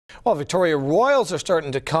Well, Victoria Royals are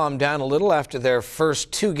starting to calm down a little after their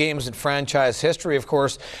first 2 games in franchise history. Of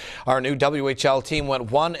course, our new WHL team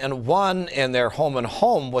went 1-1 in their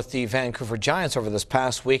home with the Vancouver Giants over this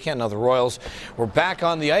past weekend. Now the Royals were back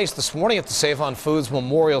on the ice this morning at the Save-On-Foods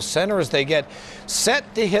Memorial Center as they get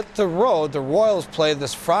set to hit the road. The Royals play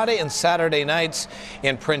this Friday and Saturday nights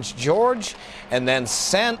in Prince George and then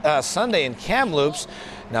Sunday in Kamloops.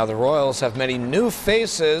 Now the Royals have many new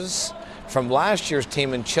faces from last year's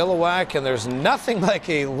team in Chilliwack, and there's nothing like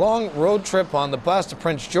a long road trip on the bus to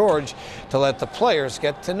Prince George to let the players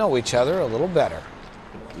get to know each other a little better.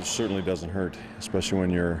 It certainly doesn't hurt, especially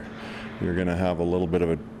when you're going to have a little bit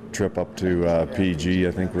of a trip up to PG.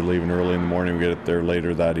 I think we're leaving early in the morning. We get there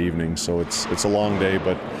later that evening, so it's a long day,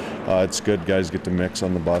 but it's good. Guys get to mix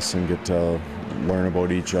on the bus and get to learn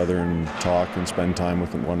about each other and talk and spend time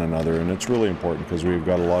with one another, and it's really important because we've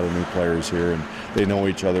got a lot of new players here and they know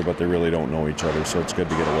each other but they really don't know each other, so it's good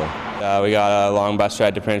to get away. We got a long bus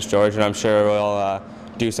ride to Prince George, and I'm sure we'll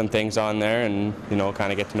do some things on there and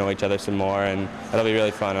kind of get to know each other some more, and that'll be really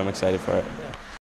fun. I'm excited for it.